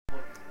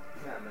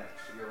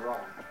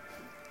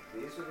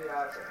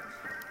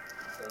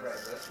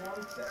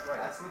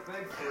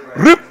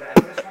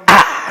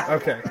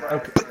Okay.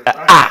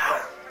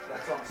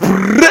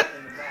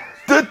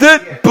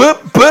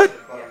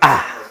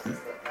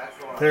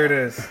 There it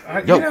is.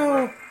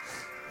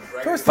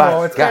 First of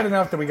all, it's bad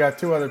enough that we got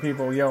two other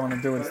people yelling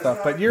and doing stuff,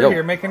 but you're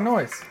here making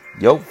noise.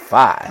 Yo,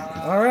 fine.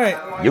 All right.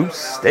 You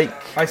stink.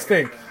 I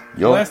stink.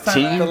 The last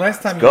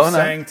time you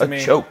sang to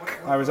me, choke.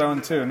 I was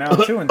 0-2. Now I'm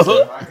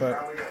 2-2.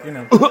 But, you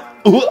know.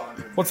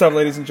 What's up,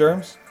 ladies and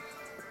germs?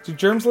 Do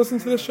germs listen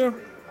to this show?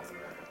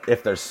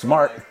 If they're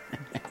smart.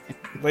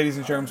 Ladies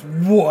and germs,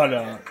 what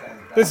up?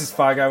 This is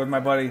Fi Guy with my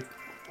buddy,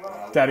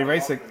 Daddy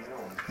Racing.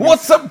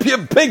 What's up, you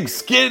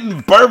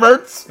pig-skin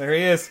perverts? There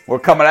he is. We're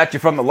coming at you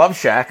from the Love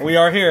Shack. We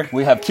are here.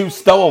 We have two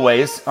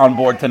stowaways on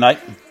board tonight.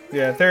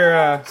 Yeah,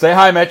 they're... Say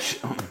hi, Mitch.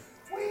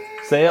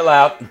 Say it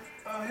loud.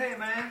 Oh, hey,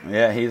 man.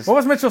 Yeah, he's... What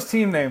was Mitchell's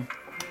team name?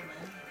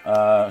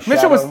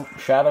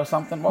 Shadow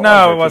something?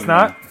 No, it was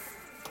not.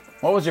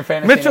 What was your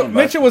fantasy name?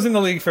 Mitchell was in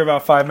the league for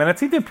about 5 minutes.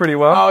 He did pretty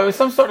well. Oh, it was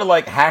some sort of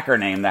like hacker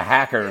name, the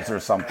Hackers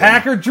or something.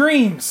 Hacker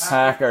Dreams.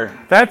 Hacker.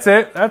 That's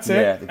it.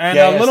 Yeah, the and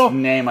gayest a little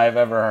name I've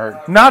ever heard.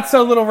 Not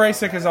so little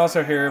Rasic is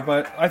also here,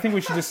 but I think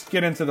we should just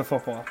get into the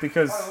football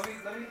because we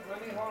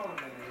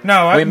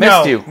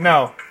missed you.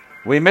 No,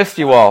 we missed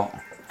you all.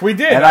 We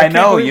did, and I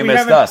know you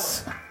missed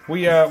us.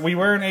 We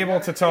weren't able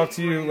to talk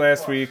to you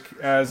last week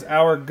as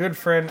our good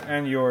friend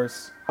and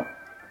yours.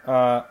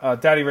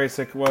 Daddy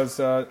Rasic was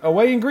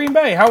away in Green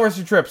Bay. How was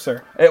your trip,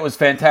 sir? It was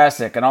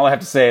fantastic, and all I have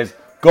to say is,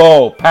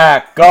 go,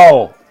 Pack,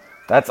 go!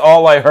 That's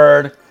all I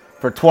heard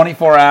for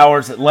 24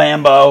 hours at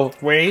Lambeau.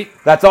 Wait.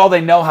 That's all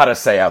they know how to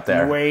say out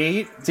there.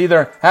 Wait. It's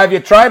either, have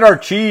you tried our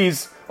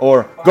cheese,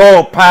 or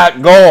go,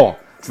 Pack, go!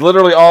 It's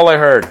literally all I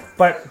heard.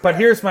 But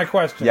here's my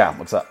question. Yeah,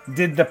 what's up?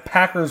 Did the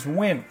Packers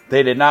win?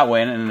 They did not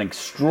win in an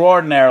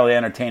extraordinarily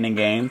entertaining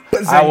game.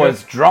 I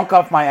was drunk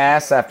off my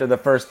ass after the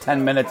first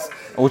 10 minutes,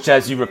 which,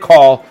 as you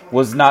recall,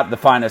 was not the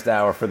finest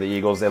hour for the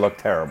Eagles. They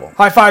looked terrible.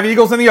 High five,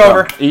 Eagles in the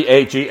over.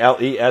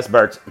 E-A-G-L-E-S,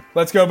 Birds.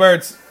 Let's go,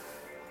 Birds.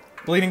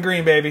 Bleeding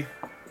green, baby.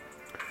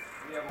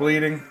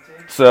 Bleeding.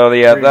 So,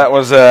 that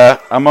was a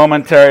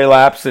momentary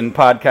lapse in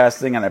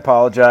podcasting, and I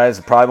apologize.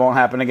 It probably won't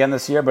happen again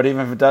this year, but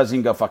even if it does, you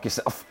can go fuck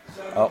yourself.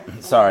 Oh,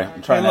 sorry.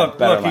 I'm trying to have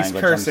better language.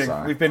 Look, he's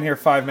cursing. We've been here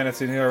 5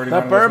 minutes and he already...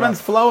 That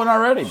bourbon's flowing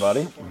already,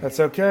 buddy.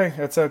 That's okay.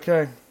 That's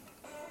okay.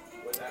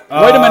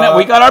 Wait a minute.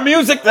 We got our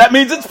music. That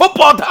means it's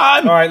football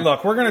time. All right,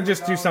 look. We're going to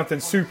just do something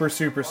super,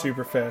 super,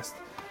 super fast.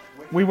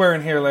 We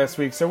weren't here last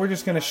week, so we're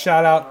just going to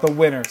shout out the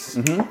winners.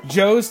 Mm-hmm.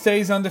 Joe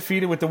stays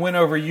undefeated with the win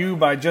over you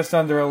by just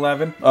under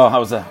 11. Oh, that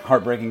was a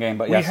heartbreaking game,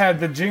 but yes. We had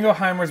the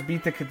Jingleheimer's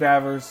beat the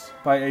Cadavers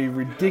by a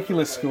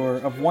ridiculous score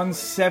of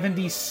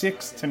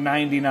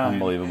 176-99.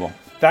 Unbelievable.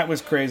 That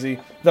was crazy.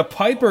 The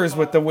Pipers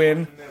with the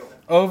win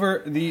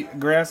over the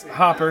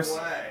Grasshoppers,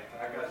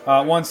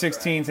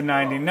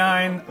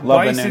 116-99.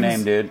 Love the new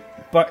name, dude.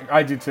 But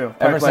I do too.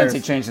 Ever since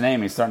he changed the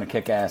name, he's starting to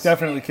kick ass.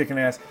 Definitely kicking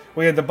ass.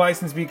 We had the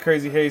Bisons beat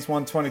Crazy Hayes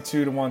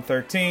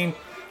 122-113.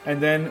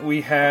 And then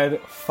we had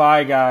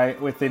Fi Guy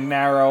with the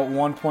narrow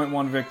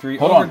 1.1 victory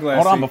over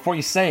Glassy. Hold on. Before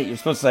you say it, you're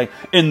supposed to say,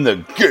 in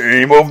the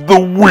game of the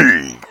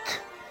week.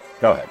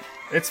 Go ahead.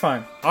 It's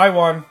fine. I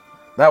won.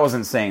 That was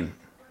insane.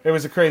 It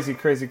was a crazy,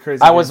 crazy,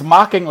 crazy I game. was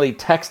mockingly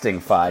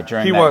texting Fi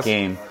during that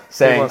game,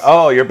 saying,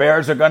 oh, your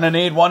Bears are going to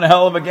need one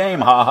hell of a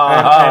game. Ha,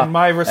 ha, ha. And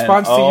my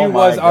response to you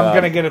was, I'm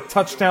going to get a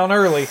touchdown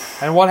early.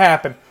 And what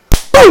happened?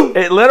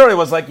 It literally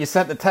was like you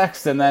sent the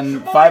text, and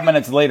then 5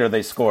 minutes later,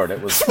 they scored.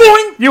 It was...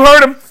 Spoing! You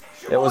heard him!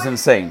 It was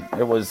insane.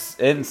 It was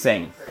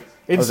insane.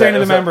 Insane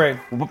in the membrane.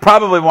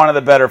 Probably one of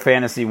the better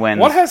fantasy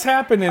wins. What has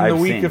happened in the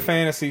week of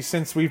fantasy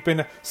since we've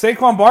been...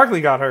 Saquon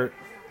Barkley got hurt.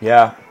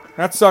 Yeah.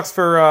 That sucks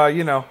for,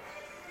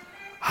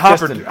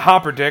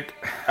 Hopper Dick.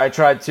 I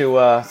tried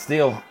to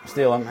steal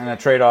him in a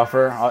trade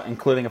offer,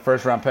 including a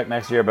first-round pick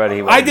next year, but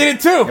I did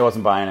it too. He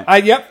wasn't buying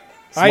it. Yep.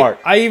 Smart.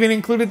 I even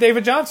included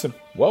David Johnson.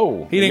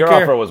 Whoa. Your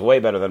offer was way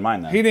better than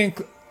mine, then. He didn't...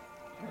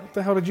 What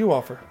the hell did you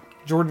offer?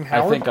 Jordan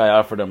Howard? I think I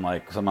offered him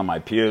like some of my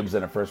pubes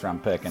and a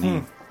first-round pick,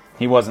 and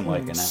he wasn't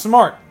liking it.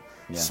 Smart.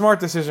 Yeah. Smart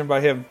decision by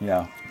him.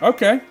 Yeah.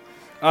 Okay.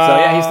 So,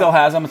 yeah, he still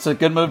has him. It's a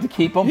good move to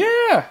keep him.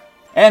 Yeah.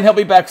 And he'll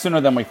be back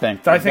sooner than we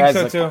think. I think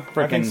so,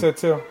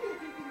 too.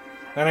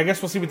 And I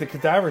guess we'll see what the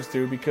Cadavers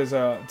do, because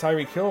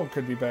Tyreek Hill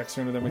could be back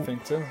sooner than we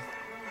think, too.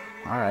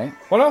 All right.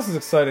 What else is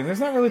exciting?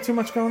 There's not really too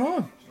much going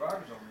on.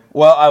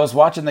 Well, I was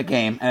watching the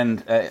game,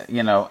 and,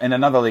 in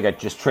another league, I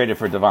just traded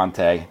for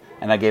Devontae,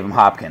 and I gave him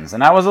Hopkins.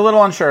 And I was a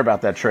little unsure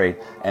about that trade.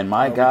 And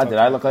my God, did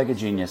I look like a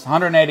genius.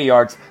 180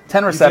 yards,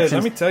 10 receptions,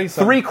 Let me tell you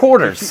something. 3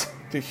 quarters.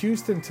 The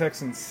Houston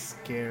Texans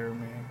scare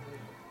me.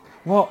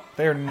 Well,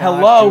 they're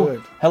not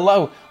good.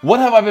 Hello. What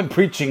have I been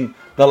preaching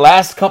the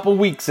last couple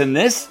weeks in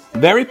this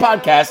very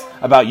podcast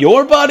about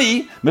your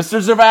buddy,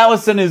 Mr.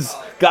 Zervalis, and his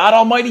God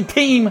Almighty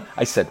team?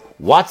 I said,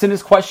 Watson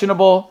is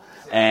questionable,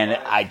 and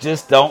I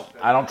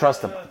don't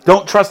trust him.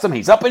 Don't trust him.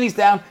 He's up and he's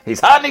down. He's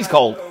hot and he's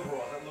cold.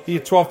 He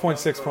had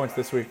 12.6 points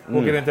this week.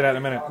 We'll get into that in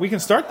a minute. We can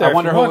start there. I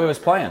wonder who he was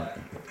playing.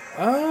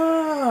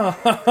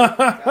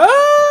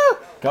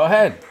 Go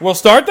ahead. We'll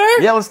start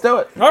there? Yeah, let's do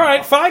it. All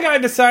right, Fi Guy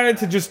decided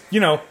to just,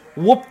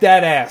 whoop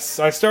that ass.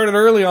 I started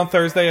early on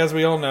Thursday, as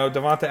we all know,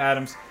 Devonta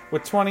Adams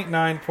with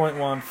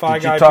 29.1. Fi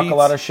Did Guy you talk beats. a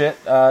lot of shit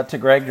to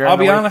Greg during I'll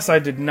the be week? honest, I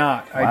did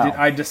not. Wow.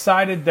 I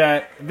decided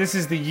that this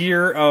is the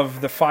year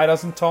of the Fi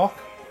doesn't talk.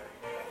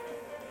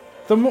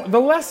 The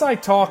less I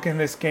talk in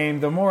this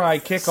game, the more I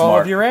kick all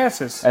Smart. of your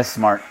asses. That's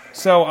smart.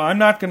 So I'm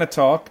not going to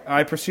talk.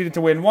 I proceeded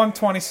to win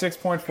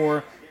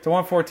 126.4 to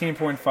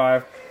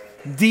 114.5.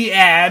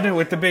 D-Ad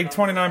with the big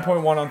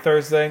 29.1 on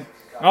Thursday.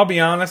 I'll be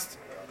honest,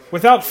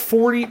 without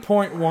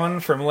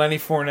 40.1 from Lenny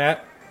Fournette,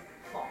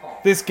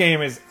 this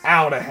game is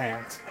out of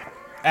hand.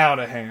 Out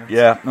of hand.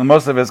 Yeah, and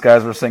most of his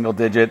guys were single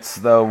digits,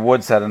 though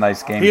Woods had a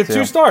nice game, He had too.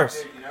 2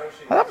 stars.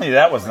 I thought maybe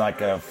that was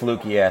like a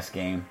fluky-ass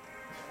game.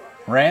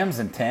 Rams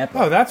and Tampa.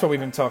 Oh, that's what we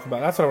didn't talk about.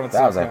 That's what I want to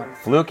that talk was about. a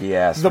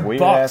fluky-ass, The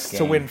weird-ass Bucks game.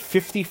 to win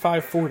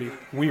 55-40.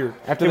 Weird.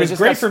 After it they was just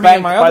great got for me in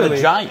spanked my by other the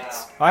league.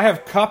 Giants. I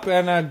have Cup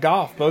and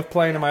Golf both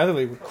playing in my other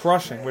league,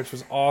 crushing, which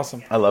was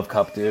awesome. I love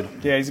Cup, dude.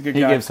 Yeah, he's a good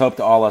He guy. gives hope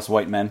to all us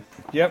white men.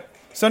 Yep.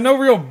 So no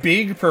real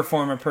big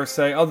performer per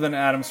se, other than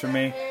Adams for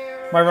me.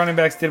 My running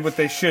backs did what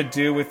they should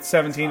do with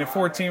 17 and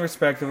 14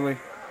 respectively.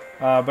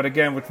 But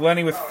again, with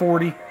Lenny with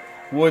 40,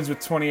 Woods with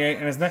 28,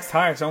 and his next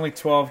highest only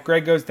 12.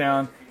 Greg goes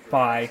down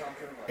by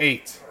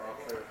 8.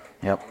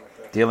 Yep.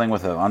 Dealing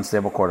with an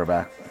unstable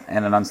quarterback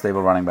and an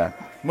unstable running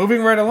back.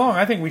 Moving right along,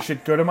 I think we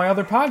should go to my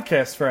other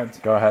podcast, friends.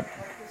 Go ahead.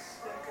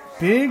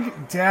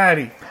 Big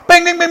Daddy.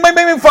 Bing, bing, bing, bing,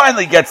 bing, bing,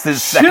 finally gets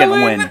his second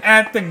Chilling win.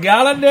 at the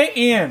Galladay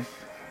Inn.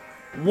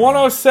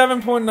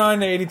 107.9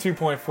 to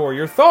 82.4.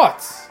 Your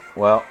thoughts?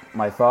 Well,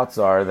 my thoughts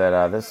are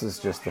that this is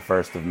just the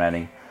first of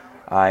many.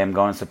 I am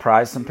going to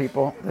surprise some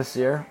people this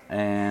year,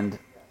 and,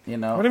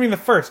 What do you mean the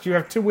first? You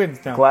have 2 wins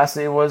now.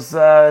 Classy was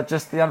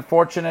just the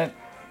unfortunate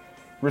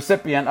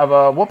recipient of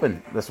a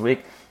whooping this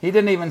week. He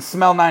didn't even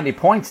smell 90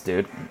 points,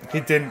 dude. He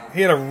didn't.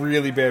 He had a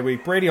really bad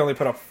week. Brady only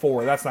put up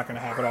 4. That's not going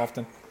to happen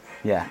often.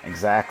 Yeah,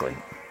 exactly.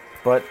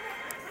 But,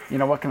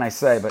 what can I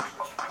say? But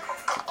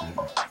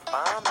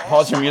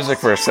pause your music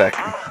for a sec.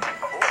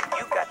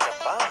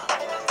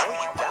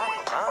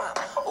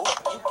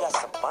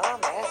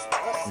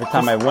 Every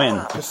time I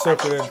win. Just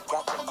soak it in.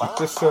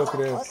 Just soak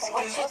it in.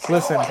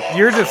 Listen,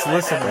 you're just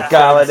listening.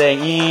 Galladay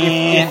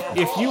Inn,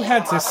 If you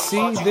had to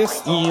see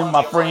this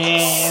my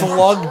friend.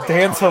 slug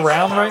dance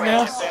around right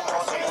now,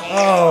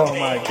 oh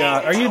my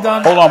God. Are you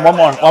done? Hold on, one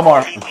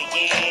more.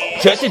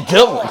 Touch it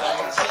double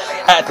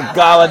at the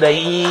Galladay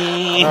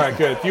Inn. All right,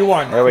 good. You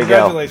won. There we go.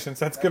 Congratulations.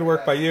 That's good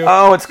work by you.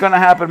 Oh, it's going to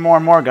happen more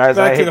and more, guys.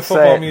 I Back hate to the to say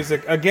football it.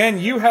 music. Again,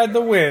 you had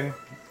the win.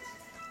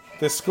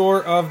 The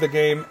score of the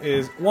game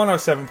is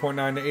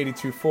 107.9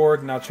 to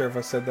 82.4. Not sure if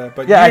I said that,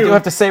 but Yeah, I you, do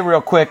have to say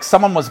real quick,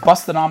 someone was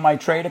busted on my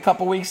trade a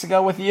couple weeks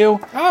ago with you.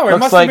 Oh, it Looks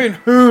must like- have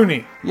been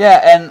Hooney.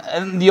 Yeah,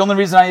 and the only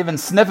reason I even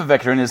sniff a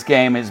victory in this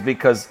game is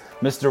because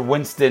Mr.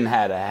 Winston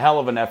had a hell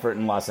of an effort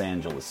in Los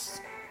Angeles.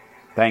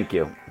 Thank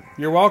you.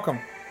 You're welcome.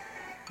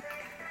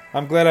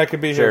 I'm glad I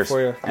could be Cheers. here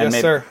for you. And Yes,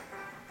 maybe- sir.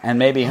 And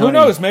maybe Who Hooney-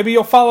 knows? Maybe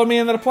you'll follow me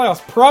into the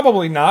playoffs.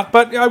 Probably not,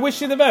 but I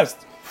wish you the best.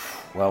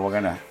 Well, we're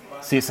going to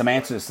see some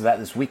answers to that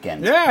this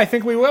weekend. Yeah, I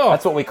think we will.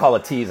 That's what we call a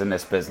tease in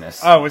this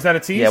business. Oh, is that a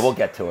tease? Yeah, we'll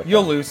get to it.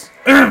 You'll though. lose.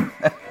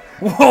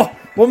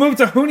 we'll move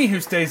to Hooney, who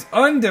stays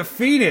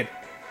undefeated.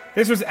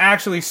 This was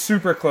actually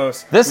super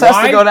close. This has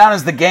Why? to go down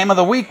as the game of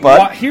the week,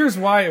 bud. Here's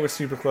why it was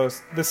super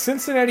close. The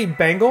Cincinnati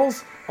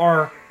Bengals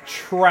are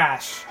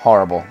trash.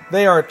 Horrible.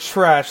 They are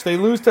trash. They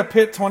lose to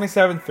Pitt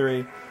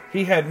 27-3.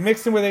 He had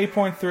Mixon with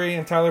 8.3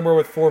 and Tyler Moore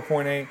with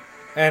 4.8.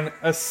 And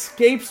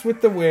escapes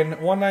with the win,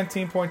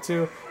 119.2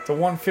 to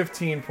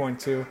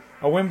 115.2.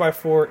 A win by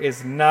 4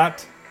 is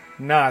not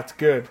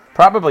good.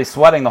 Probably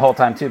sweating the whole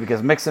time, too,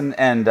 because Mixon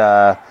and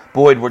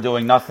Boyd were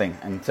doing nothing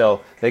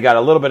until they got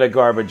a little bit of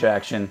garbage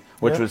action,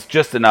 which Yep. was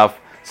just enough.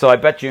 So I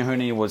bet you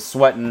Hooney was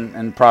sweating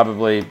and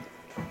probably,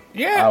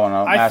 Yeah, I don't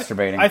know,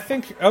 masturbating. I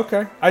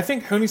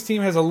think Hooney's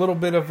team has a little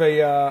bit of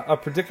a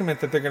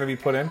predicament that they're going to be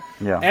put in.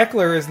 Yeah.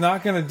 Eckler is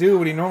not going to do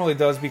what he normally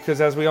does because,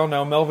 as we all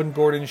know, Melvin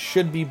Gordon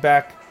should be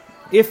back,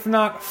 if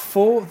not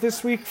full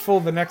this week,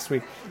 full the next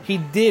week. He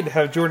did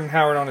have Jordan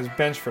Howard on his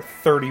bench for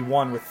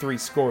 31 with 3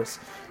 scores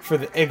for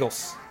the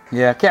Eagles.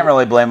 yeah, can't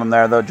really blame him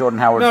there, though. Jordan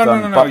Howard's No.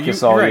 done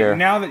buckus all right. year.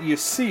 Now that you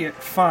see it,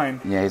 fine.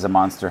 Yeah, he's a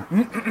monster.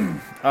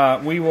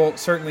 We will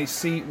certainly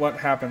see what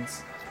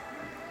happens.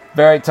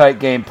 Very tight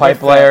game. Pipe With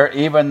player,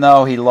 even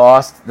though he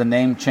lost, the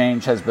name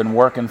change has been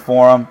working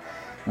for him.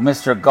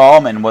 Mr.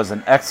 Gallman was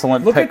an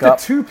excellent Look pickup. at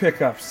the 2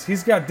 pickups.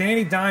 He's got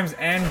Danny Dimes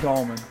and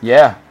Gallman.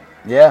 Yeah.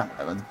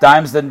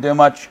 Dimes didn't do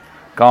much.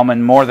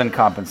 Gallman more than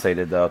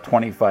compensated, though.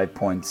 25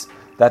 points.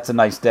 That's a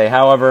nice day.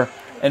 However,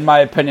 in my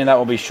opinion, that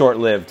will be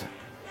short-lived.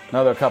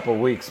 Another couple of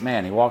weeks.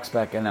 Man, he walks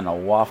back in and a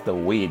waft of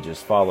weed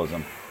just follows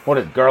him. What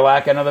is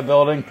Gerlach into the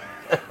building?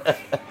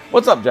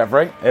 What's up,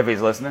 Jeffrey? If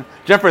he's listening.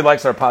 Jeffrey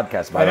likes our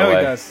podcast, by I know the way.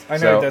 he does. I know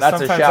So he does. That's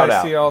Sometimes a shout I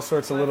out. see all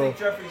sorts of little.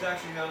 Jeffrey's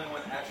actually the only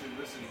one actually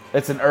listening.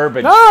 It's an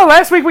urban. No,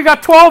 last week we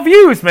got 12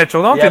 views,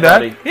 Mitchell. Don't Yeah, do that.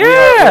 buddy.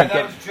 Yeah.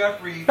 That was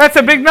Jeffrey. That's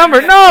a big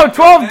number. No,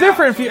 12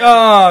 different views.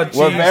 Oh,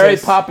 We're very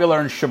Jesus. popular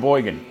in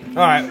Sheboygan.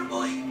 All right.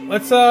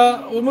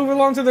 we'll move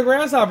along to the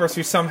Grasshoppers,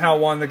 who somehow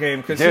won the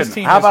game because his Dude,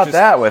 team. how was about just,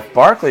 that with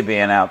Barkley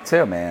being out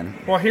too, man?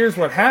 Well, here's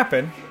what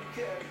happened.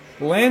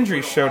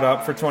 Landry showed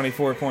up for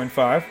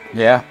 24.5.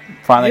 Yeah,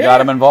 finally Yeah.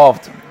 got him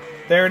involved.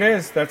 There it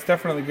is. That's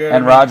definitely good.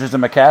 And Rodgers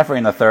and McCaffrey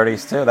in the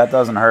 30s too. That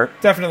doesn't hurt.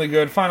 Definitely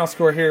good. Final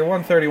score here: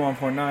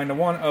 131.9 to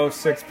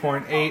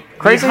 106.8.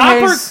 Crazy the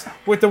Hoppers Hayes.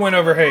 with the win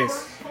over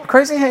Hayes.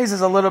 Crazy Hayes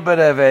is a little bit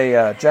of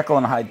a Jekyll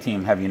and Hyde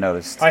team. Have you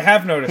noticed? I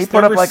have noticed. He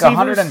put Their up like receivers-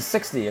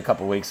 160 a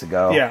couple weeks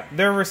ago. Yeah,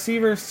 their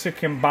receivers to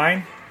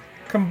combine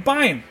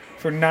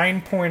for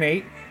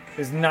 9.8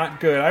 is not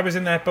good. I was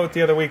in that boat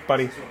the other week,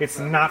 buddy. It's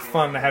not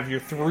fun to have your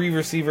 3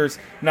 receivers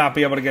not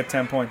be able to get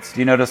 10 points. Do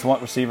you notice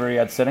what receiver he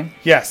had sitting?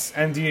 Yes,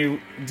 and do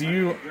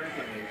you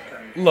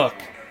look?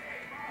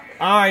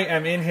 I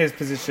am in his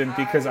position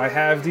because I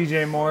have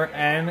DJ Moore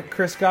and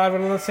Chris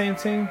Godwin on the same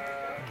team,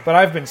 but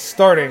I've been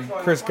starting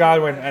Chris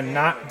Godwin and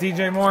not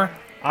DJ Moore.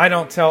 I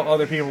don't tell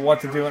other people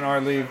what to do in our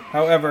league.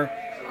 However,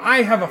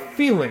 I have a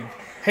feeling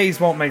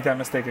Hayes won't make that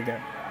mistake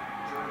again.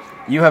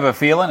 You have a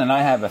feeling, and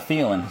I have a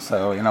feeling.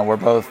 So, we're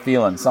both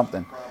feeling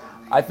something.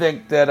 I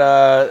think that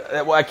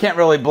I can't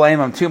really blame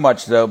him too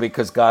much, though,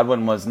 because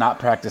Godwin was not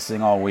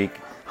practicing all week.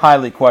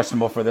 Highly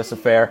questionable for this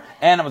affair.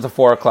 And it was a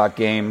 4 o'clock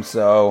game,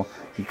 so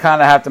you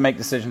kind of have to make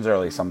decisions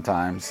early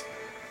sometimes.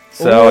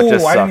 So it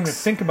just sucks. I didn't even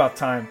think about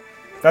time.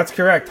 That's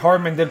correct.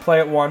 Hardman did play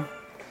at 1.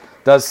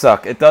 Does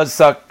suck. It does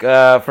suck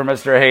for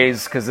Mr.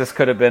 Hayes because this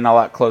could have been a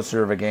lot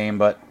closer of a game,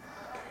 but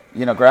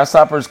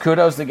Grasshoppers,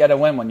 kudos to get a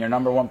win when your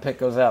number 1 pick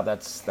goes out.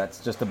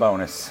 That's just a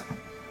bonus.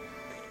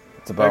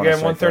 It's a bonus.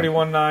 Again,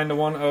 131.9 to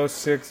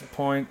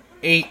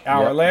 106.8.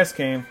 Our last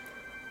game,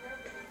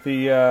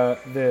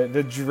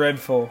 the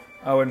dreadful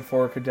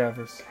 0-4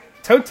 Cadavers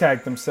toe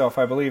tagged themselves.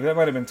 I believe that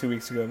might have been 2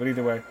 weeks ago, but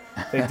either way,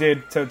 they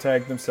did toe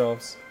tag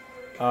themselves.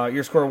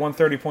 Your score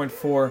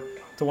 130.4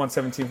 to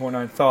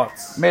 117.9.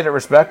 Thoughts? Made it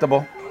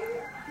respectable,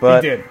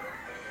 but He did.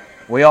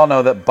 we all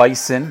know that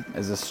Bison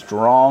is a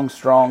strong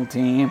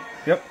team.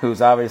 Yep.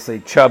 Who's obviously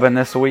chubbing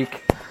this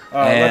week.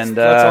 And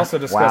let's also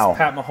discuss wow.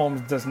 Pat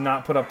Mahomes does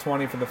not put up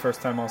 20 for the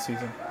first time all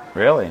season.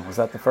 Really? Was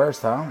that the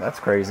first, huh? That's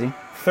crazy.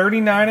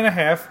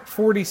 39.5,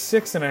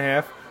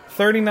 46.5,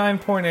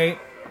 39.8,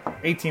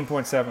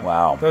 18.7.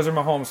 Wow. Those are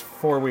Mahomes'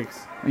 4 weeks.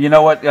 You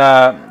know what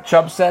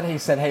Chubb said? He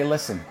said, hey,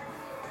 listen,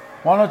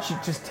 why don't you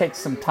just take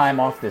some time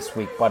off this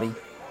week, buddy?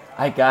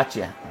 I got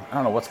you. I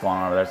don't know what's going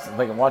on over there. It's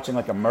like I'm watching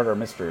like a murder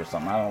mystery or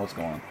something. I don't know what's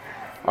going on.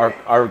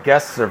 Our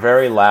guests are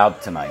very loud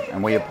tonight,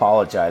 and we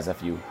apologize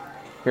if you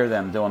hear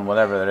them doing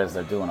whatever it is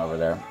they're doing over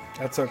there.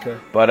 That's okay.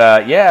 But,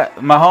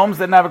 Mahomes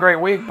didn't have a great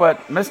week, but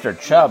Mr.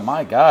 Chubb,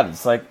 my God,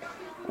 it's like,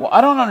 well,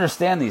 I don't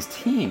understand these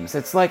teams.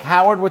 It's like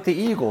Howard with the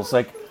Eagles.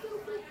 Like,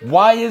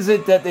 why is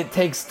it that it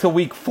takes to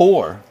week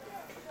 4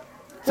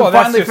 to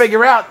finally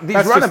figure out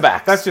these running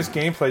backs? That's just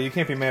gameplay. You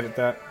can't be mad at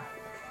that.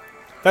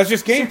 That's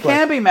just gameplay. You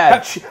can be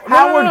mad.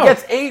 Howard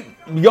gets 8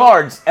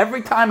 yards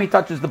every time he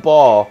touches the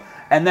ball,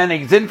 and then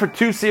he's in for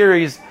 2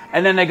 series,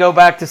 and then they go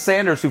back to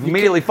Sanders, who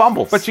immediately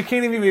fumbles. But you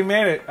can't even be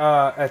mad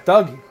at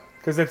Dougie,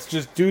 because it's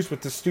just Deuce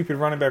with the stupid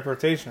running back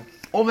rotation.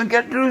 Well, then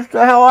get Deuce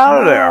the hell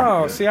out of there.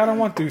 Oh, see, I don't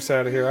want Deuce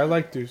out of here. I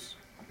like Deuce.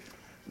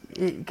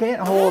 You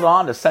can't hold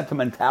on to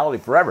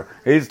sentimentality forever.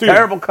 He's a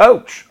terrible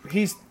coach.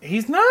 He's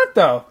not,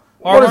 though.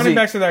 Our running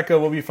backs are that good.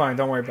 We'll be fine.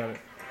 Don't worry about it.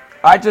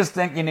 I just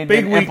think you need to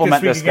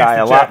implement this guy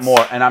a lot more,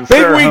 and I'm Big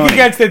sure week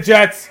against the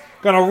Jets.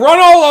 Gonna run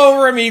all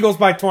over him. Eagles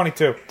by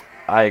 22.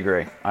 I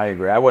agree.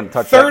 I wouldn't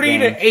touch that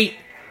game. 30-8.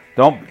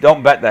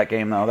 Don't bet that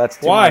game though. That's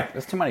too Why?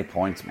 That's too many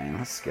points, man.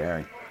 That's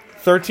scary.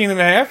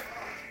 13.5.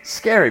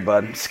 Scary,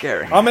 bud.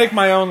 Scary. I'll make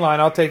my own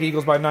line. I'll take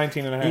Eagles by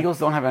 19.5. Eagles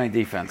don't have any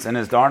defense, and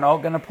is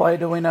Darnold going to play?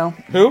 Do we know?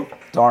 Who?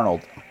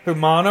 Darnold. Who?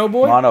 Mono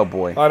boy. Mono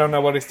boy. I don't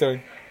know what he's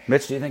doing.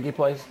 Mitch, do you think he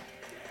plays?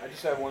 I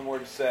just have one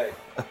word to say.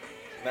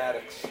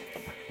 Maddox.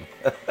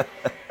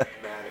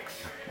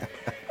 Maddox.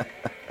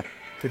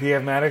 Did he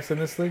have Maddox in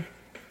this league?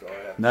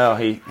 No,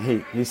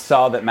 he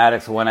saw that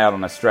Maddox went out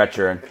on a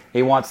stretcher, and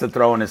he wants to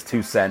throw in his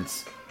 2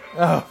 cents.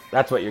 Oh,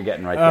 That's what you're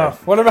getting right there.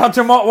 What about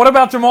Jamal? What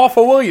about Jamal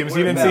Williams?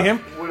 You didn't see him?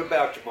 What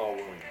about Jamal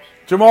Williams?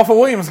 Jamal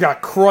Williams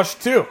got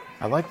crushed too.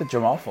 I like the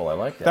Jamal Full. I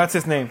like that. That's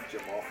his name.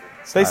 Jamal.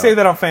 They say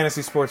that on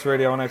Fantasy Sports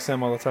Radio on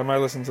XM all the time. I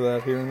listen to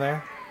that here and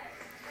there.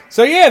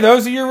 So yeah,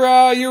 those are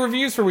your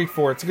reviews for Week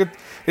 4. It's good.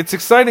 It's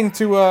exciting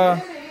to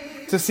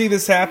see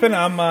this happen.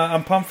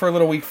 I'm pumped for a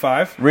little Week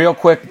 5. Real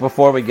quick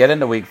before we get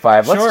into Week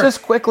 5, let's Sure.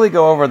 just quickly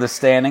go over the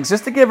standings,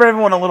 just to give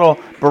everyone a little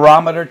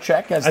barometer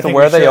check as to think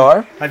where we they should.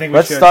 are. I think we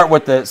Let's should. start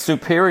with the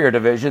superior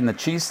division, the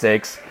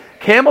cheesesteaks.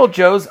 Campbell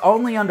Joe's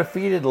only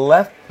undefeated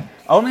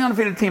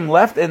team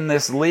left in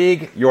this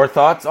league. Your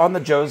thoughts on the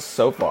Joes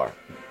so far?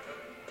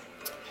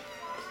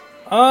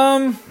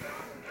 I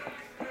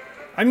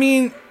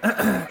mean,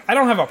 I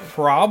don't have a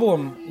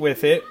problem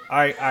with it.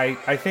 I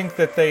think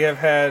that they have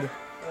had,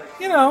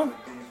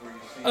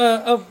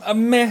 a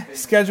meh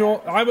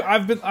schedule.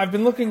 I've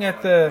been looking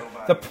at the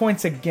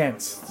points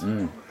against.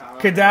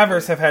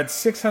 Cadavers have had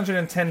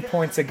 610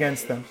 points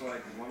against them.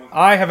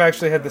 I have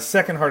actually had the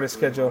second hardest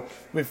schedule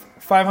with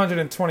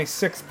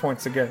 526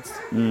 points against.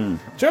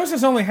 Joe's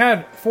has only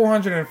had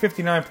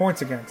 459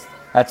 points against.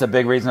 That's a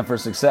big reason for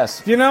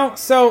success. You know,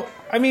 so,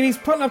 I mean, he's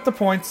putting up the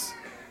points.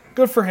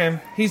 Good for him.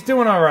 He's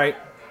doing all right.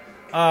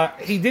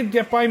 He did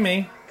get by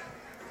me,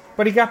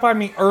 but he got by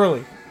me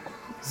early.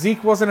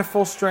 Zeke wasn't at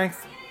full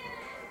strength.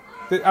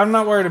 I'm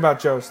not worried about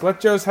Joe's. Let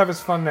Joe's have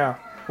his fun now.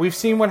 We've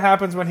seen what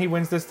happens when he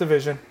wins this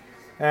division,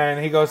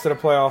 and he goes to the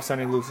playoffs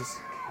and he loses.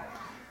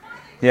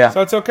 Yeah.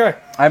 So it's okay.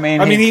 I mean,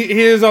 he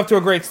is off to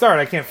a great start.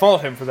 I can't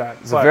fault him for that.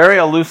 He's a very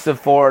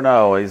elusive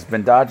 4-0. He's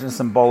been dodging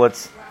some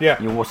bullets.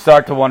 Yeah. You will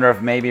start to wonder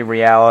if maybe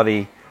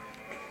reality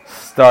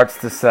starts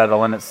to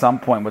settle in at some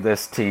point with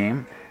this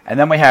team. And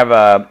then we have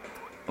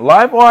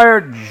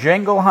Livewire,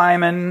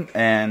 Jingleheimen,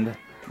 and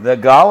the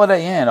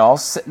Holiday Inn all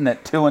sitting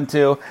at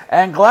 2-2.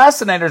 And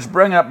Glassinator's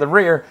bringing up the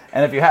rear.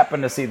 And if you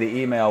happen to see the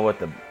email with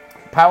the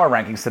power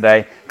rankings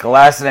today,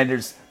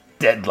 Glassinator's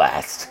dead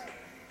last.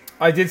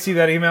 I did see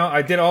that email.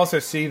 I did also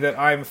see that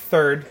I'm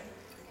third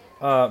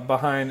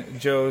behind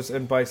Joe's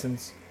and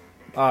Bison's.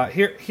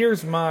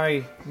 Here's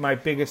my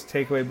biggest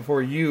takeaway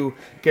before you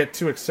get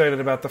too excited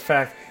about the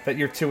fact that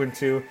you're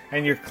 2-2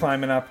 and you're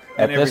climbing up.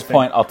 At this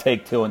point, I'll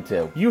take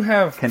 2-2. You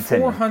have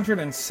Continue.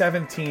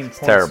 417 points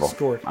Terrible.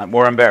 scored.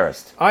 We're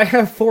embarrassed. I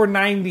have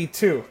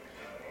 492.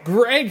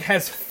 Greg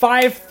has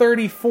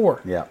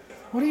 534. Yeah.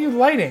 What are you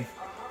lighting?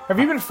 Have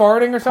you been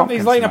farting or something?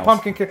 He's lighting smells.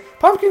 a pumpkin.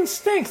 Pumpkin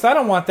stinks. I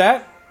don't want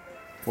that.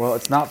 Well,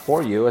 it's not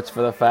for you. It's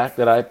for the fact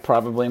that I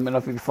probably am going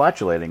to be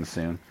flatulating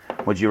soon.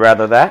 Would you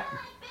rather that?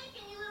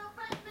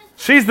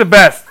 She's the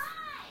best.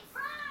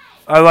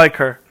 I like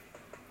her.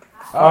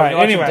 Oh, All right, you're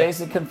watching anyway.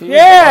 Daisy Confused?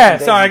 Yeah,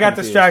 Daisy sorry, I got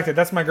Confused. distracted.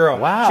 That's my girl.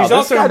 Wow, she's this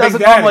also guy a Big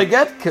doesn't Daddy. normally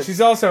get... She's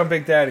also a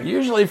Big Daddy.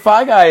 Usually,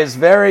 Fi Guy is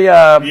very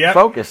Yep.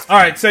 focused. All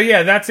right, so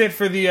yeah, that's it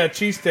for the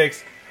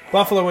cheesesteaks.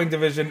 Buffalo Wing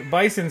Division.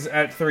 Bison's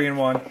at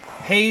 3-1.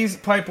 Hayes,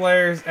 Pipe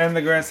Layers, and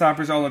the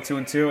Grasshoppers all at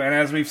 2-2. And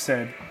as we've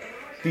said,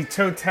 the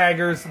Toe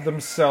Taggers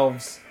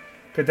themselves,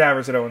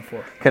 Cadavers at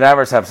 0-4.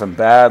 Cadavers have some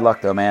bad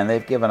luck, though, man.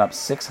 They've given up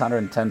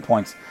 610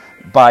 points.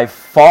 By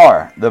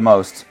far the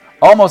most.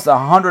 Almost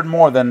 100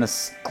 more than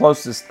the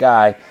closest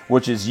guy,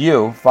 which is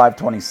you,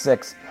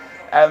 526.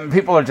 And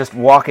people are just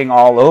walking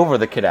all over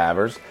the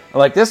Cadavers.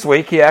 Like this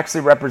week, he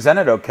actually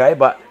represented okay,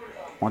 but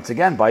once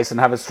again, Bison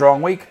have a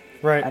strong week.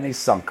 Right. And he's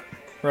sunk.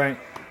 Right.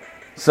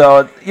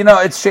 So,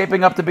 it's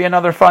shaping up to be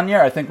another fun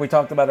year. I think we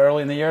talked about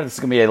early in the year. This is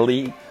going to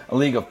be a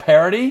league of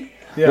parity.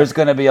 Yeah. There's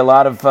going to be a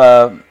lot of,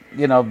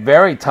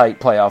 very tight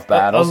playoff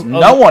battles.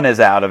 No one is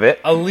out of it.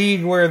 A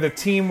league where the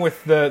team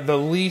with the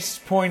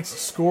least points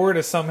scored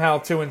is somehow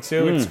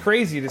 2-2. It's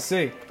crazy to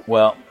see.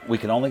 Well, we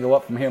can only go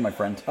up from here, my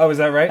friend. Oh, is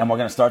that right? And we're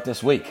going to start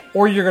this week.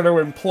 Or you're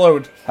going to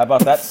implode. How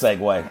about that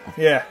segue?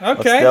 Yeah.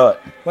 Okay.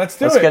 Let's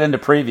do it. Let's get into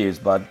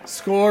previews, bud.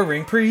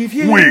 Scoring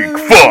previews.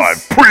 Week 5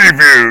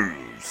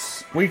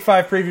 previews. Week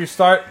 5 previews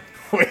start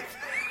with...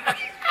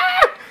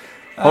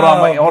 Hold on.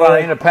 boy.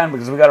 I need a pen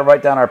because we got to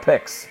write down our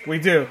picks. We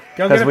do.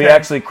 Go get Because a we pen.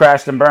 actually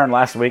crashed and burned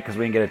last week because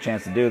we didn't get a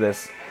chance to do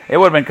this. It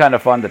would have been kind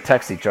of fun to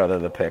text each other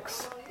the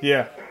picks.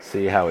 Yeah.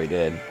 See how we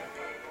did.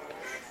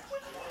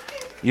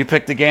 You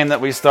pick the game that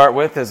we start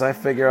with as I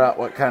figure out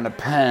what kind of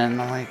pen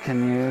we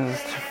can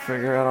use to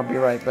figure out. I'll be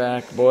right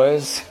back,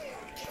 boys.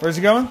 Where's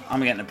he going?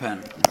 I'm getting a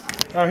pen.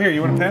 Oh, here.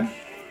 You want a pen?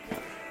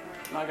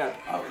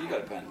 You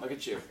got a pen. Look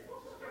at you.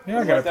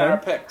 Yeah, I got a Write down our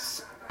pen.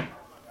 picks.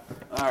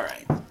 All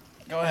right.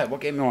 Go ahead.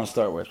 What game you want to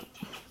start with?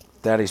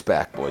 Daddy's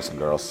back, boys and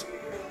girls.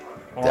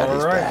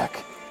 Daddy's All right.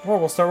 back. Well,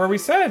 we'll start where we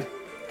said.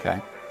 Okay.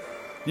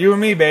 You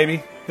and me,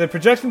 baby. The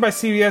projection by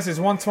CBS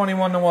is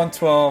 121 to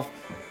 112.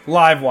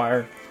 Live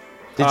wire.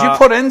 Did you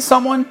put in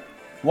someone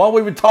while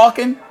we were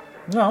talking?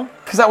 No.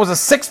 Because that was a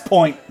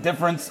 6-point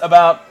difference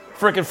about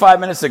freaking 5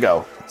 minutes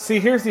ago. See,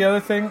 here's the other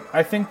thing.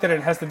 I think that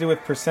it has to do with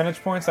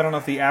percentage points. I don't know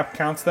if the app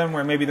counts them,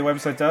 where maybe the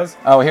website does.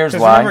 Oh, here's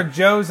Because why. remember,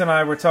 Joe's and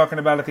I were talking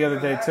about it the other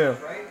day, too.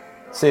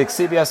 See,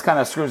 CBS kind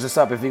of screws this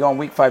up. If you go on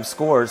Week 5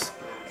 scores,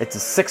 it's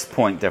a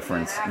 6-point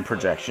difference in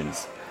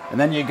projections. And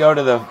then you go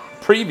to the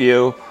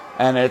preview,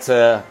 and it's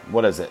a,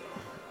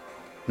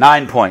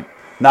 9-point.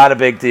 Not a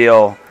big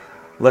deal.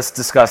 Let's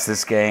discuss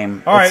this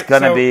game. All right, it's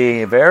going to so-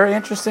 be a very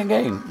interesting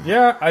game.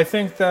 Yeah, I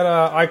think that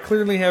I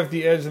clearly have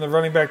the edge in the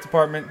running back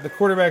department. The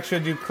quarterback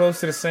should do close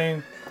to the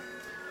same.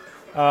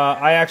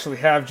 I actually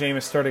have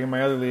Jameis starting in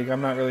my other league.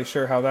 I'm not really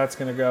sure how that's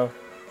going to go.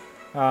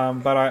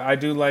 But I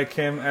do like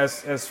him.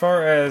 As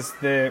far as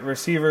the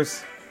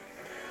receivers,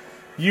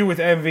 you with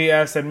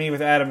MVS and me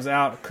with Adams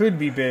out could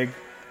be big.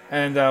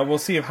 And we'll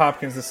see if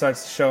Hopkins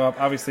decides to show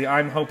up. Obviously,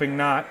 I'm hoping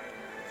not.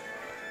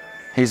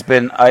 He's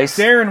been ice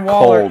Darren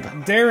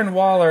cold.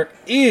 Waller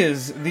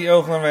is the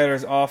Oakland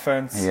Raiders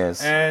offense. He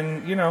is.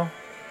 And,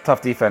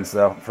 Tough defense,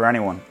 though, for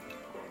anyone.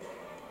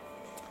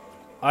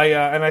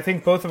 I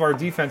think both of our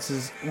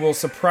defenses will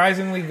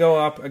surprisingly go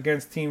up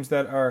against teams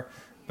that are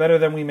better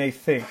than we may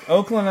think.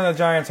 Oakland and the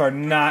Giants are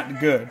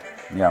not good.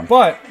 Yeah.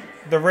 But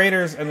the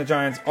Raiders and the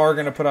Giants are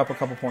going to put up a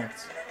couple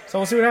points. So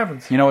we'll see what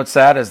happens. You know what's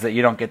sad is that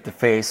you don't get to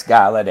face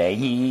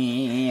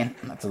Galladay.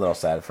 That's a little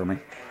sad for me.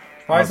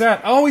 Why is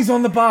that? Oh, he's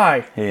on the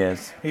bye. He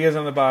is. He is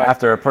on the bye.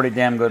 After a pretty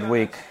damn good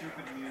week.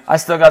 I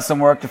still got some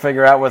work to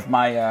figure out with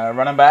my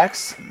running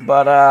backs,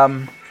 but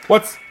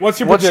What's your what's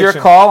prediction? your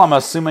call? I'm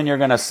assuming you're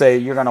going to say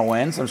you're going to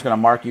win, so I'm just going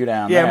to mark you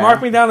down. Yeah, there. mark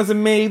me down as a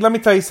me. Let me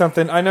tell you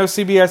something. I know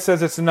CBS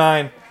says it's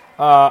 9.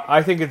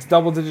 I think it's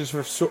double digits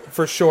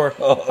for sure.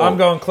 I'm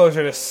going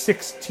closer to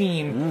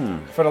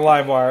 16 for the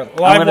live wire.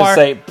 I'm going to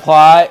say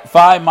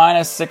 5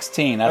 minus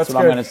 16. That's what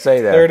I'm going to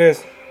say there. There it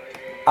is.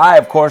 I,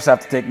 of course, have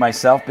to take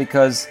myself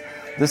because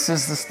this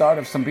is the start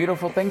of some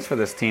beautiful things for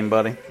this team,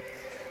 buddy.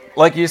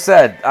 Like you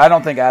said, I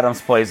don't think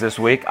Adams plays this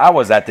week. I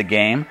was at the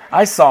game.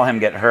 I saw him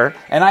get hurt,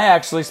 and I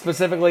actually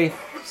specifically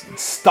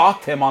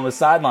stalked him on the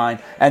sideline.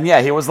 And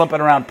yeah, he was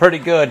limping around pretty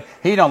good.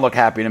 He don't look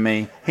happy to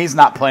me. He's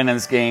not playing in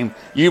this game.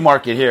 You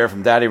mark it here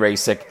from Daddy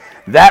Rasick.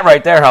 That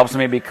right there helps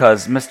me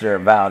because Mr.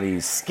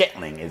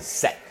 Valdez-Scantling is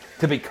set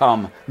to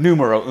become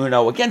numero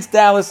uno against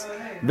Dallas.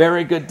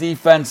 Very good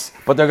defense,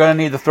 but they're going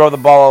to need to throw the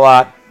ball a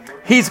lot.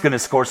 He's going to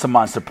score some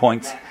monster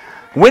points.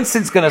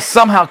 Winston's going to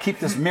somehow keep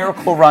this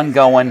miracle run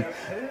going.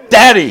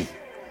 Daddy,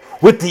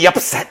 with the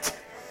upset,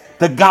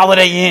 the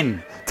Galladay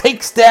Inn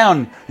takes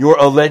down your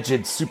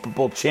alleged Super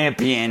Bowl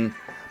champion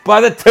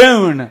by the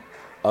tune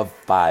of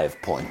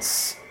 5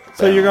 points.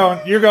 So you're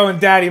going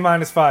Daddy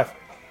 -5.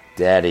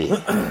 Daddy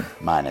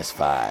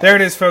 -5. There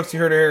it is, folks. You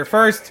heard it here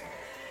first.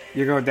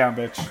 You're going down,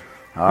 bitch.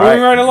 All Moving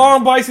right. right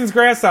along, Bison's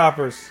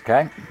Grasshoppers.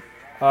 Okay.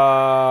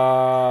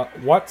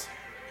 What?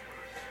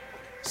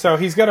 So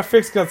he's got to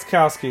fix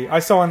Gutskowski. I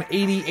saw an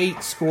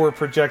 88 score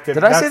projected.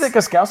 Did I say that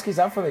Gostkowski's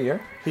out for the year?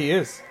 He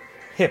is.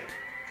 Hip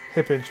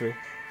injury.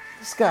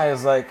 This guy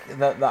is like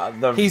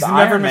the He's the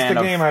never Iron missed Man a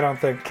of game, I don't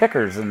think.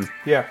 kickers and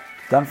Yeah.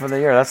 done for the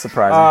year. That's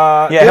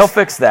surprising. He'll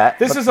fix that.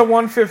 This but is a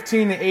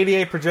 115 to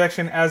 88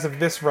 projection as of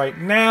this right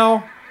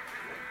now.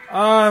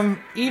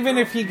 Even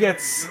if he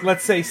gets,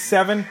 let's say,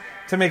 7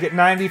 to make it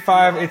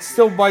 95, it's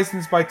still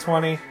Bison's by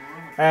 20.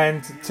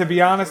 And to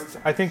be honest,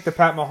 I think the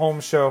Pat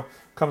Mahomes show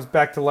comes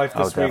back to life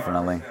this week.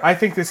 definitely. I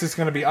think this is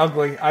going to be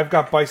ugly. I've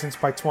got Bison's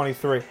by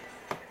 23.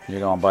 You're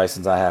going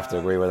Bisons. I have to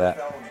agree with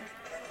that.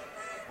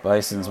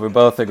 Bisons. We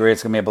both agree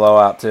it's going to be a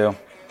blowout, too.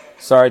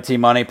 Sorry,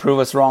 T-Money. Prove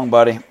us wrong,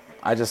 buddy.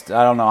 I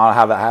don't know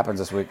how that happens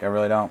this week. I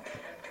really don't.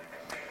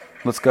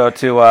 Let's go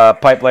to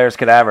Pipe Layers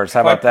Cadavers.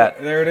 How about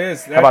that? There it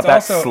is. How about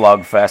that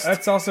slugfest?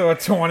 That's also a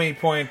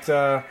 20-point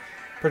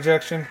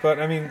projection, but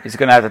I mean... He's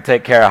going to have to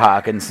take care of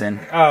Hawkinson.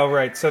 Oh,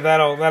 right. So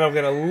that'll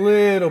get a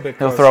little bit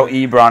He'll closer. throw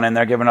Ebron in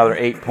there, give another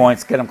 8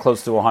 points, get him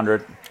close to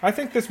 100. I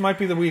think this might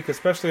be the week,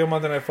 especially on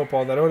Monday Night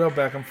Football, that Odell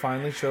Beckham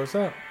finally shows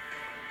up.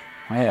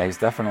 Well, yeah, he's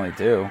definitely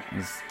due.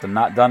 He's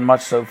not done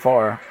much so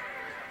far.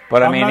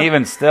 But, I'm not-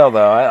 even still,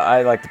 though,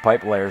 I like the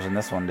Pipe Layers in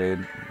this one,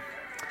 dude.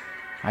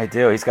 I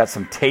do. He's got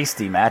some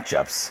tasty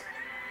matchups.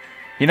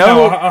 You know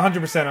No, who-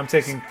 100%. I'm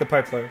taking the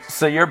pipe players.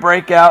 So your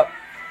breakout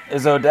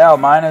is Odell.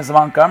 Mine is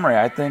Montgomery.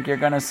 I think you're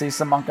going to see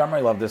some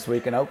Montgomery love this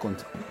week in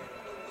Oakland.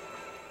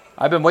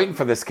 I've been waiting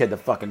for this kid to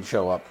fucking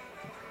show up.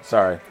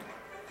 To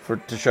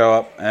show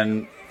up.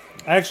 And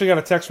I actually got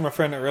a text from a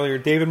friend earlier.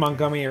 David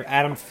Montgomery or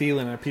Adam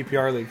Thielen in a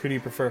PPR league. Who do you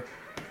prefer?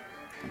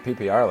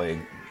 PPR league,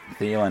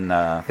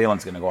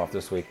 Thielen's going to go off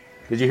this week.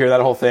 Did you hear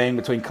that whole thing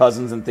between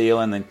Cousins and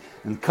Thielen?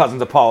 And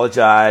Cousins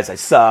apologized. I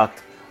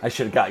sucked. I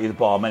should have got you the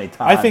ball many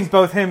times. I think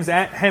both him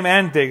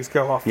and Diggs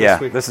go off Yeah,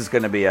 this week. this is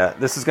going to be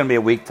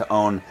a week to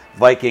own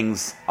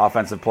Vikings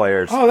offensive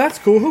players. Oh, that's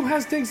cool. Who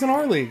has Diggs in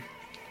our league?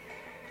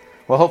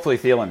 Well, hopefully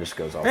Thielen just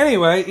goes off.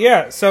 Anyway,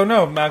 yeah. So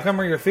no,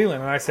 Montgomery or Thielen,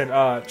 and I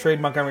said trade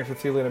Montgomery for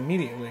Thielen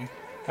immediately.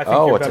 I think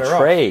you're it's better a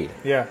trade.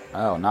 off. Yeah.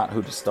 Oh, not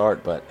who to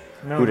start, but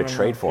No, who to no,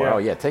 trade no. for. Yeah. Oh,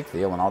 yeah, take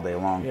Thielen all day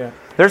long. Yeah.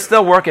 They're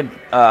still working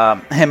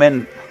him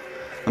and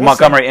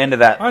Montgomery into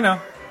that. I know.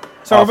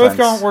 So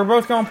Offense. we're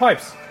both going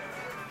pipes.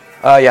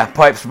 Yeah,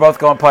 pipes. We're both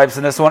going pipes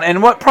in this one.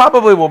 And what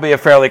probably will be a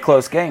fairly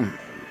close game.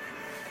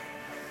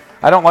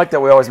 I don't like that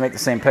we always make the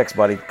same picks,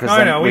 buddy.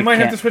 I know. We might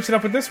have to switch it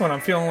up with this one.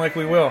 I'm feeling like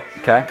we will.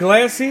 Okay.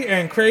 Glassy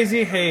and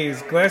Crazy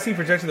Hayes. Glassy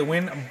projected to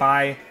win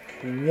by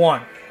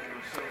 1.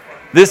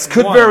 This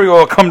could One. very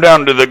well come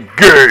down to the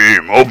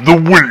game of the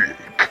week.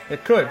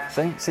 It could.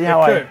 See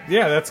how It could.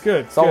 Yeah, that's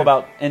good. It's all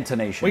about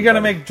intonation. We got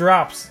to buddy. make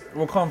drops.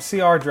 We'll call them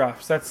CR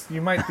drops.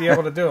 You might be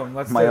able to do them.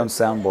 Let's my do own it.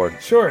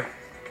 soundboard. Sure.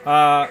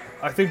 I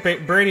think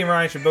Brady and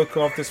Ryan should both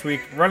go off this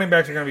week. Running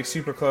backs are going to be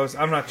super close.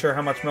 I'm not sure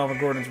how much Melvin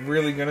Gordon's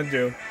really going to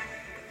do.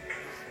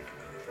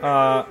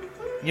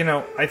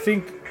 I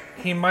think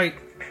he might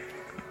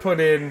put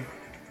in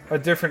a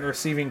different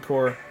receiving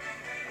core,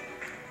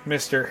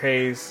 Mr.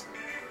 Hayes,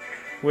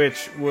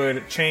 which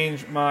would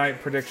change my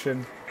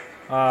prediction.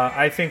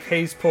 I think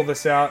Hayes pulled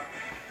this out.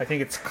 I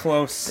think it's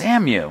close.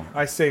 Damn you.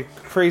 I say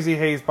Crazy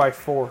Hayes by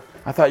 4.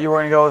 I thought you were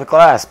going to go with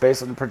Glass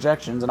based on the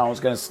projections, and I was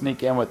going to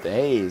sneak in with the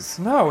Hayes.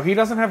 No, he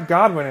doesn't have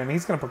Godwin in.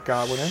 He's going to put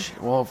Godwin in.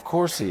 Well, of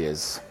course he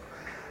is.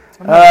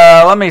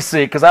 Let me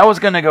see, because I was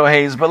going to go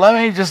Hayes, but let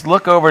me just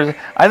look over.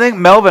 I think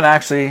Melvin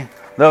actually,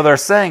 though they're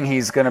saying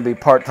he's going to be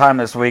part-time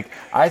this week,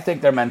 I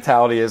think their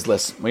mentality is,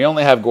 listen, we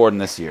only have Gordon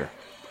this year.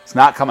 It's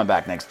not coming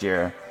back next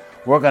year.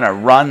 We're going to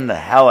run the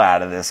hell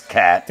out of this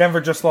cat. Denver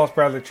just lost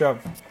Bradley Chubb.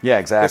 Yeah,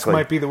 exactly. This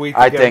might be the week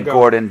to I get think him going.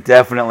 Gordon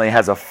definitely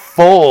has a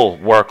full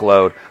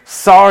workload.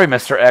 Sorry,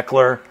 Mr.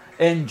 Eckler.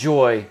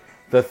 Enjoy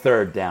the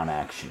third down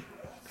action.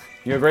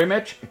 You agree,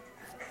 Mitch?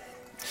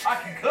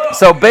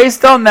 So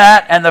based on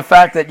that and the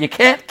fact that you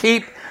can't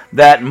keep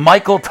that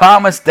Michael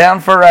Thomas down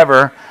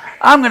forever,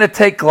 I'm going to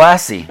take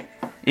Glassy.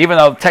 Even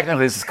though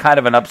technically this is kind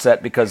of an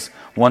upset because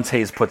once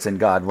Hayes puts in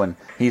Godwin,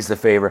 he's the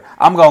favorite.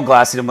 I'm going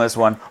Glassy to this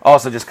one.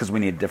 Also just because we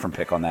need a different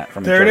pick on that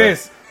from There each it other.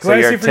 is. So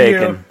Glassy you're for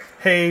taking you.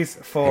 Hayes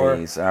for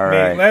Hayes. All me.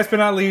 right. Last but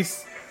not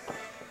least,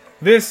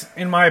 this,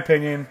 in my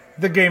opinion,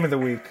 the game of the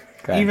week.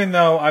 Okay. Even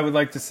though I would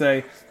like to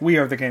say we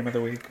are the game of the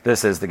week.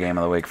 This is the game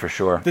of the week for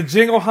sure. The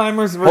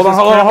Jingleheimers versus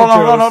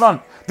Hold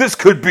on. This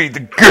could be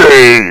the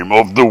game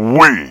of the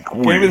week.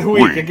 Game of the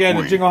week. Again,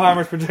 the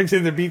Jingleheimers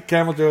predicted to beat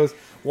Camel Joe's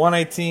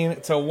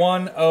 118 to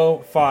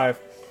 105.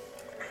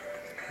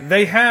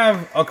 They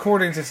have,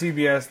 according to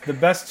CBS, the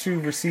best two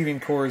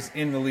receiving cores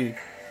in the league.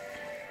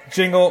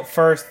 Jingle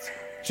first,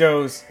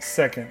 Joe's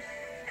second.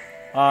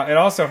 It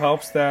also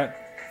helps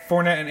that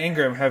Fournette and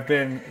Ingram have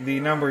been the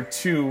number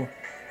 2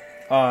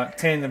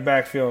 tandem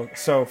backfield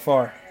so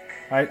far.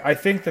 I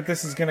think that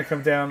this is going to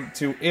come down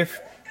to if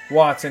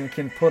Watson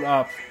can put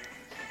up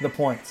the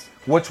points.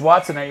 Which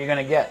Watson are you going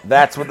to get?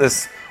 That's what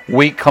this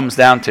week comes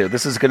down to.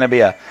 This is going to be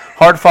a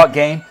hard-fought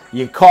game.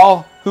 You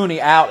call Hooney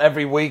out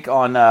every week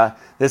on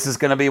this is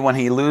going to be when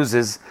he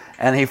loses,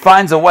 and he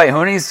finds a way.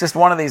 Hooney's just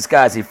one of these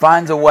guys. He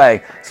finds a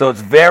way, so it's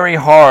very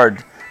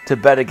hard to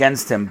bet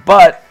against him.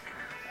 But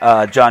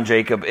John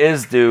Jacob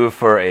is due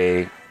for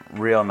a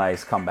real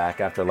nice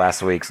comeback after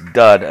last week's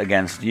dud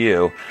against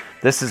you.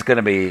 This is going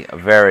to be a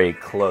very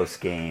close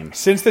game.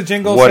 Since the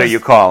jingle What says, are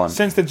you calling?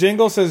 Since the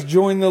jingle says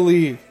join the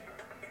league,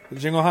 the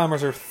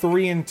Jingleheimers are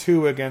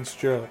 3-2 against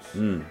Joe's.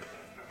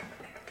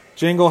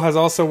 Jingle has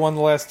also won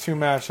the last 2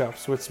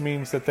 matchups, which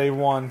means that they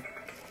won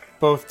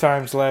both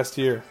times last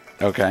year.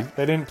 Okay.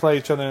 They didn't play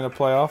each other in the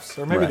playoffs,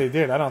 or maybe Right. they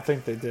did. I don't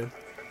think they did.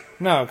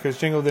 No, because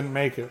Jingle didn't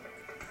make it.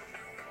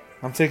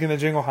 I'm taking the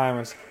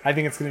Jingleheimers. I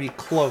think it's going to be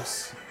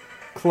close.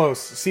 Close.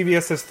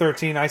 CBS says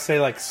 13. I say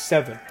like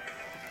 7.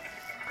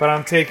 But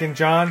I'm taking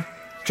John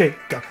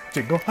Jacob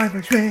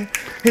Jingleheimers.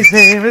 His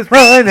name is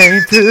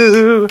running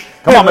too.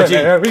 Come on, Majid.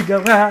 There we go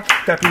out.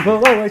 That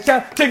people always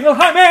shout,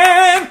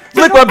 Jingleheimers!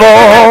 Liquid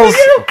balls!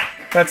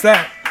 That's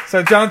that.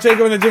 So John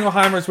Jacob and the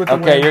Jingleheimers with the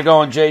win. Okay, you're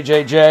going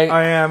JJJ.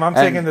 I am. I'm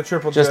And taking the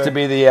triple Just J. to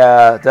be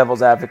the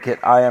devil's advocate,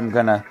 I am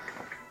going to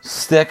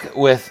stick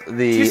with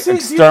the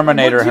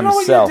exterminator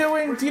himself.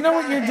 Do you know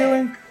what you're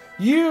doing?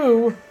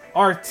 You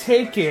are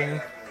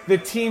taking the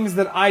teams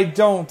that I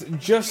don't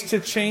just to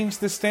change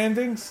the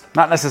standings.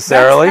 Not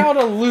necessarily. That's how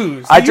to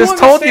lose. I Do you just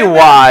told you understand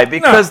why. that?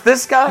 Because No.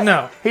 this guy,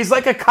 No. he's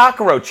like a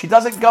cockroach. He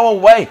doesn't go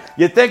away.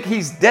 You think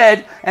he's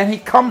dead, and he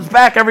comes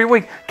back every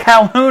week.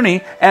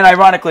 Calhouni, and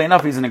ironically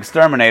enough, he's an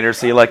exterminator,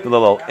 so you like the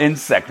little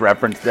insect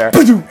reference there.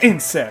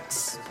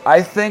 Insects.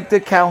 I think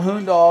that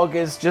Calhoun Dog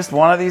is just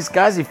one of these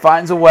guys. He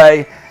finds a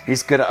way.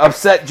 He's going to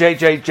upset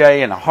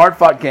JJJ in a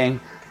hard-fought game.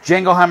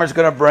 Jingleheimer's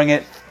going to bring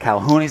it.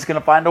 Calhouni's going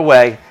to find a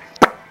way.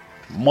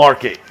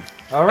 Mark it.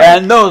 All right.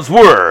 And those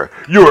were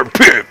Your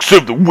picks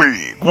of the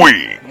week.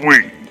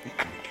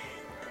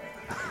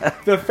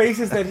 The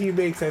faces that he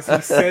makes as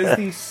he says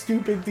these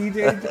stupid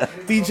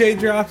DJ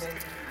drops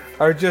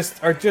are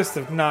just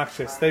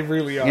obnoxious. They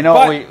really are. You know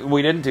But- what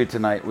we didn't do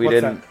tonight? We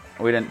What's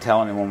didn't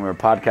tell anyone we were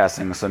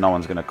podcasting, so no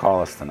one's going to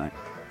call us tonight.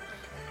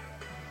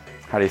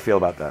 How do you feel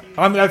about that?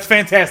 That's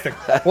fantastic.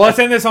 Well, let's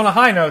end this on a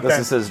high note This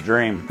then. is his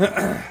dream.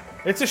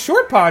 It's a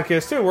short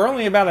podcast too. We're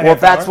only about a Well,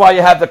 half that's hour. why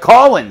you have the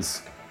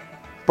call-ins.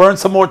 Burn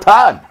some more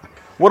time.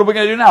 What are we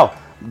going to do now?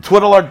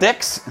 Twiddle our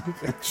dicks?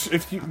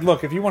 If you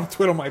want to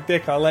twiddle my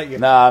dick, I'll let you.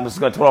 Nah, I'm just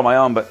going to twiddle my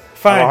own, but I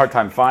Fine. have a hard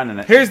time finding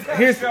it. Here's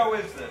show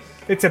is this?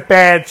 it's a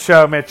bad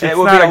show, Mitch. It's It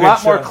would not be a good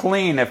lot more show.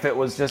 clean if it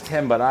was just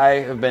him, but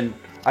I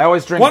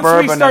always drink Once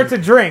bourbon. we start to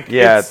and- drink,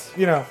 Yeah, it's,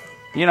 you know.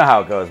 You know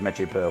how it goes,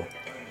 Mitchy Poo.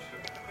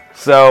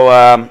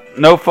 So,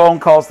 no phone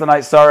calls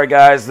tonight. Sorry,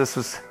 guys. This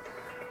was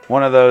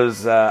one of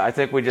those. I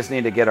think we just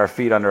need to get our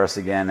feet under us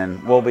again,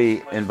 and we'll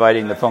be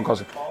inviting the phone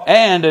calls.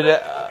 And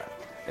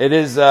it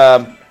is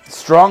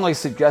strongly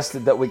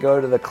suggested that we go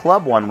to the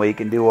club one week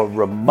and do a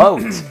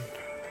remote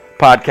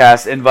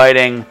podcast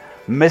inviting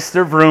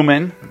Mr.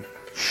 Vrooman,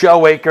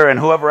 Showmaker, and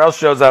whoever else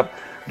shows up.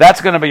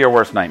 That's going to be your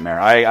worst nightmare.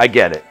 I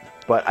get it.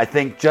 But I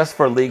think just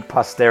for league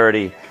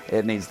posterity,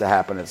 it needs to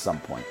happen at some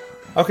point.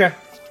 Okay.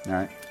 All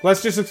right?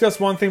 Let's just discuss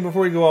one thing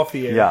before we go off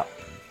the air. Yeah.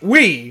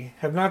 We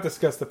have not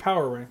discussed the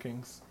power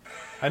rankings.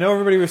 I know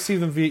everybody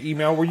received them via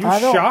email. Were you I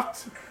don't-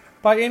 shocked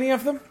by any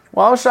of them?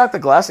 Well, I was shocked that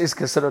Glassie's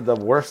considered the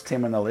worst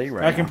team in the league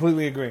right I now.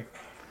 completely agree.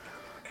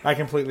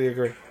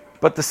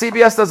 But the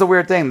CBS does a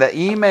weird thing. The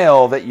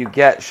email that you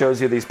get shows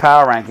you these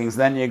power rankings.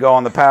 Then you go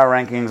on the power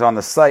rankings on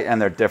the site,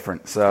 and they're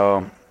different.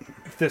 So,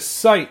 The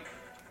site,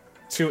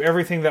 to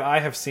everything that I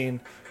have seen,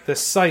 the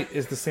site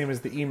is the same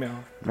as the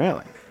email.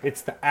 really?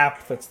 It's the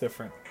app that's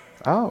different.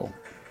 Oh,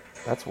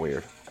 that's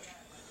weird.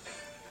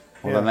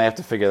 Well, then they have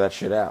to figure that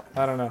shit out.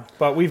 I don't know.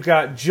 But we've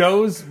got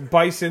Joe's,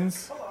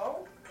 Bison's,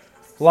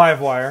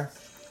 Livewire,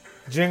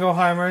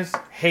 Jingleheimer's,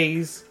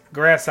 Hayes,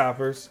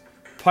 Grasshoppers,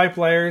 Pipe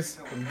Layers,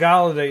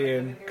 Galladay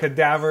Inn,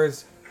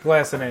 Cadavers,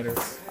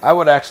 Glassinators. I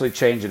would actually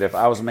change it if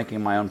I was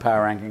making my own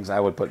power rankings. I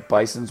would put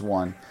Bison's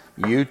 1,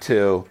 you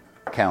 2,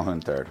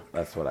 Calhoun 3rd.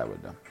 That's what I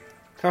would do.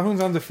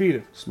 Calhoun's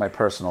undefeated. It's my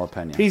personal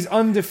opinion. He's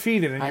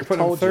undefeated, and I you're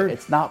putting him told you, third.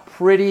 it's not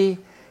pretty.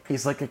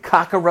 He's like a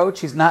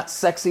cockroach. He's not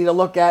sexy to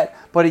look at,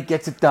 but he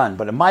gets it done.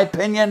 But in my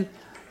opinion,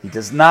 he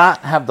does not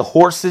have the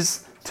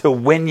horses to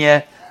win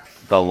you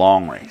the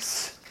long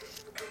race.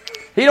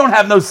 He don't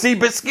have no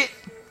Seabiscuit.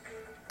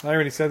 I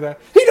already said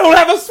that. He don't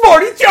have a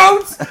Smarty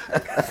Jones!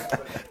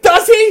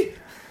 Does he?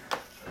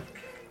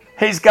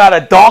 He's got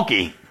a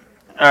donkey.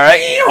 All right?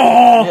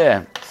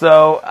 Yeah.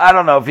 So I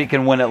don't know if he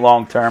can win it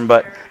long term,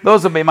 but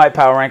those would be my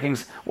power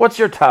rankings. What's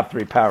your top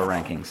 3 power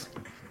rankings?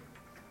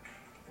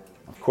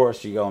 Of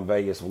course, you go in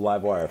Vegas with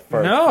Livewire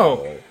first.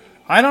 No.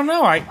 I don't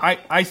know.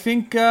 I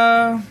think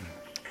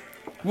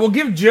we'll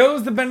give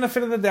Joe's the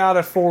benefit of the doubt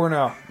at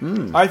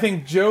 4-0. I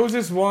think Joe's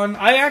is 1.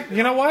 You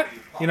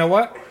know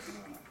what?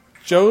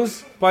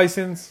 Joe's,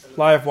 Bison's,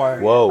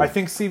 Livewire. Whoa. I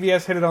think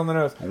CBS hit it on the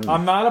nose.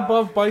 I'm not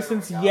above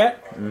Bison's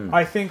yet.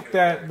 I think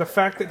that the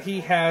fact that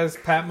he has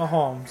Pat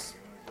Mahomes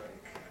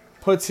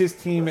puts his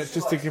team at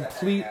just a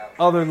complete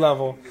other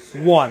level.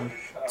 1.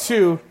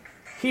 2,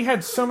 he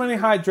had so many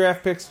high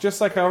draft picks, just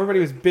like how everybody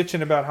was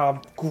bitching about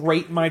how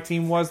great my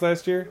team was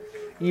last year,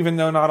 even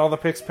though not all the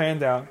picks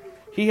panned out.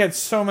 He had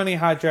so many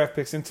high draft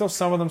picks. Until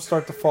some of them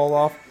start to fall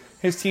off,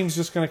 his team's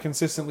just going to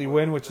consistently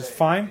win, which is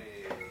fine.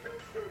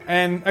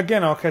 And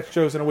again, I'll catch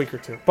Joe's in a week or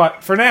 2.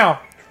 But for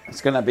now,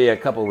 It's going to be a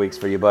couple weeks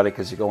for you, buddy,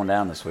 because you're going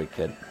down this week,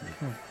 kid.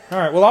 all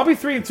right. Well, I'll be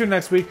 3-2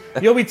 next week.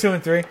 You'll be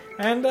 2-3,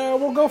 and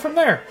we'll go from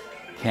there.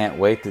 Can't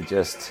wait to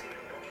just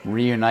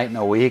reunite in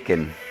a week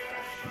and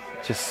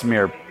just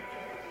smear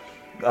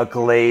a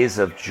glaze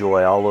of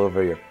joy all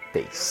over your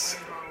face.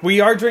 We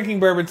are drinking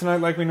bourbon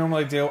tonight, like we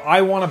normally do.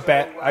 I want to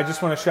bet. I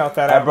just want to shout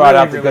that out. I brought really,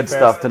 out the really good fast.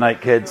 stuff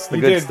tonight, kids. The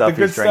You good did. stuff The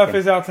good he's stuff drinking.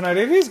 is out tonight.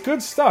 It is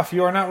good stuff.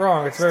 You are not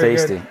wrong. It's very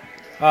tasty. good.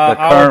 The Our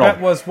Colonel. bet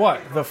was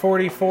what? The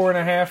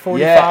 44.5, 45?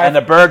 Yeah, and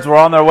the Birds were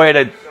on their way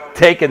to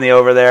taking the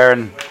over there,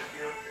 and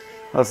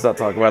let's not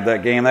talk about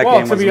that game. That well,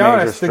 game to was be major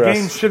honest, stress. the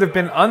game should have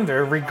been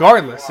under,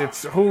 regardless.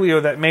 It's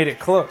Julio that made it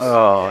close.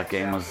 Oh, that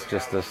game was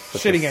just such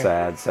Shitty a game.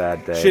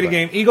 sad day. Shitty but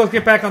game. Eagles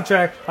get back on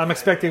track. I'm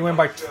expecting to win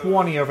by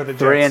 20 over the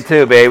Jets.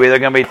 3-2, baby. They're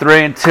going to be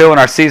 3-2, and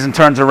our season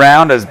turns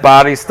around as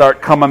bodies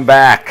start coming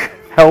back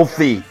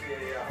healthy,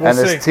 and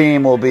see. this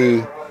team will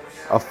be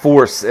a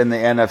force in the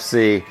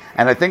NFC.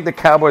 And I think the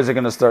Cowboys are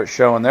going to start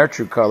showing their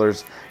true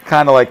colors,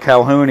 kind of like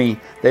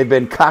Calhoun. They've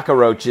been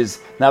cockroaches.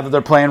 Now that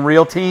they're playing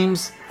real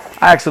teams,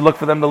 I actually look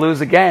for them to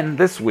lose again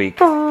this week.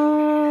 Yep,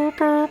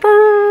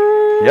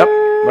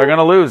 they're going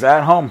to lose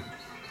at home.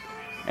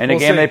 In a We'll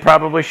game see. they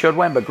probably should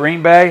win. But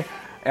Green Bay,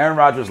 Aaron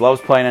Rodgers loves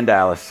playing in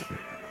Dallas.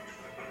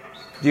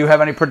 Do you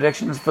have any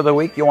predictions for the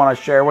week you want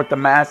to share with the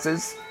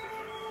masses,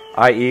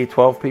 i.e.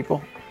 12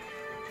 people?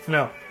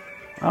 No.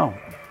 Oh,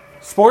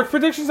 Sports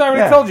predictions? I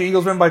already Yeah. told you.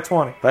 Eagles win by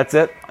 20. that's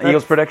it?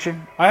 Eagles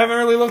prediction? I haven't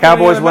really looked at any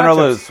Cowboys other win or matchups.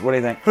 lose? What do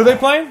you think? Who they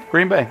playing?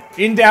 Green Bay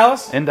In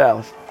Dallas? in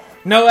Dallas.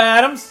 No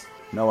Adams?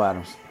 No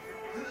Adams.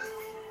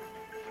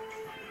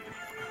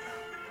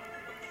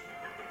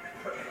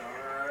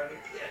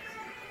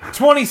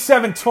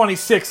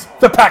 (27-26).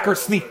 The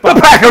Packers sneak by.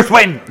 The Packers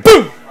win.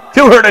 Boom!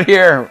 You heard it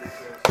here.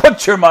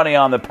 Put your money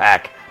on the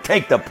Pack.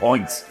 Take the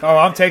points. Oh,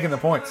 I'm taking the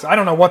points. I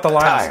don't know what the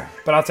line is, Tired.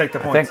 but I'll take the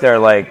I think points. they're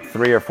like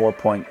 3 or 4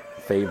 point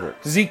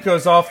favorites. Zeke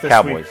goes off this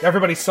Cowboys. week.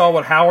 Everybody saw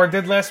what Howard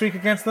did last week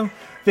against them.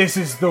 This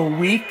is the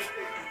week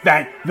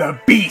that the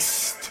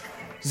beast,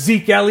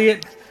 Zeke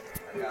Elliott,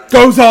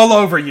 goes all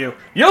over you.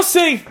 You'll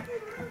see.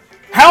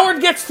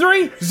 Howard gets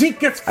 3. Zeke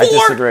gets 4. I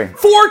disagree.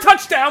 4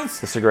 touchdowns.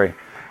 Disagree.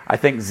 I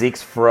think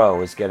Zeke's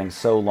fro is getting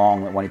so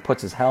long that when he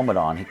puts his helmet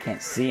on, he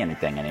can't see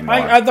anything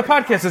anymore. The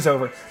podcast is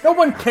over. No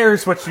one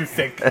cares what you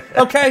think,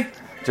 okay?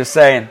 Just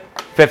saying.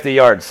 50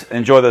 yards.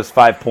 Enjoy those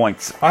 5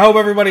 points. I hope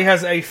everybody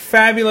has a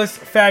fabulous,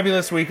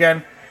 fabulous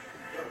weekend.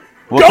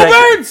 We'll Go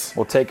take, Birds!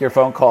 We'll take your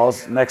phone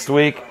calls next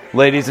week,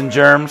 ladies and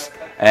germs,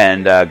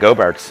 and go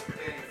Birds.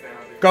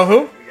 Go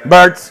who?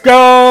 Birds.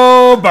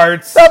 Go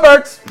Birds. Go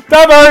Birds.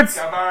 Go Birds.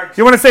 Birds.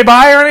 You want to say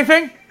bye or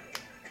anything?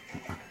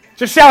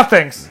 Just shout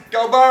things.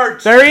 Go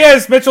Birds! There he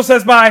is. Mitchell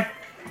says bye.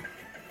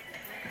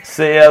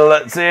 See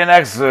you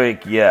next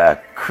week, you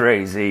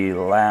crazy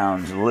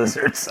lounge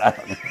lizards.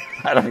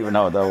 I don't even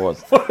know what that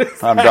was. What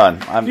is I'm that?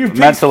 done. I'm You big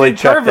mentally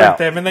checked pervert out.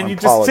 them, and then I you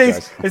just say,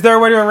 apologize. is there a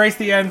way to erase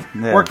the end?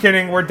 Yeah. We're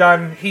kidding. We're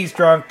done. He's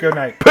drunk. Good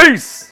night. Peace.